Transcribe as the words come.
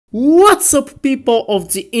What's up, people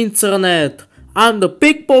of the internet? I'm the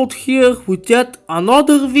Big Boat here with yet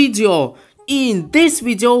another video. In this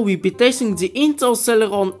video we'll be testing the Intel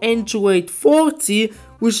Celeron N2840,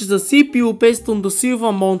 which is a CPU based on the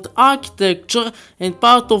Silvermont architecture and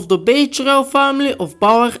part of the Rail family of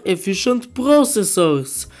power efficient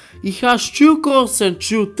processors. It has 2 cores and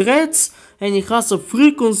 2 threads, and it has a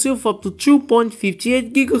frequency of up to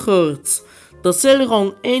 2.58 GHz. The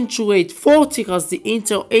Celeron N2840 has the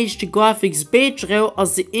Intel HD graphics base rail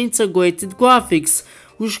as the integrated graphics,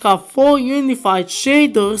 which have 4 unified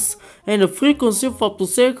shaders and a frequency of up to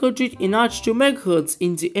 792 MHz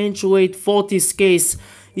in the N2840's case.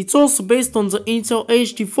 It's also based on the Intel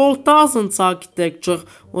HD 4000 architecture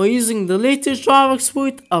while using the latest drivers for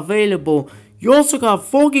it available. You also have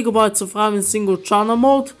 4GB of RAM in single channel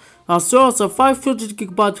mode, as well as a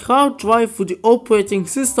 500GB hard drive for the operating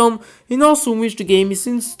system and also in which the game is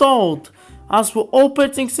installed. As for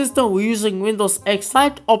operating system, we're using Windows X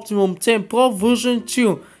Lite Optimum 10 Pro version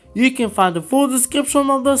 2. You can find the full description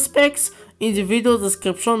of the specs in the video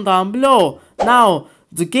description down below. Now,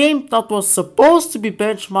 the game that was supposed to be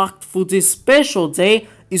benchmarked for this special day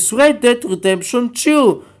is Red Dead Redemption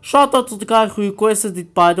 2. Shout out to the guy who requested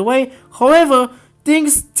it, by the way. However,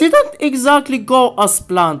 things didn't exactly go as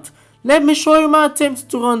planned. Let me show you my attempt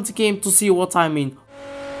to run the game to see what I mean.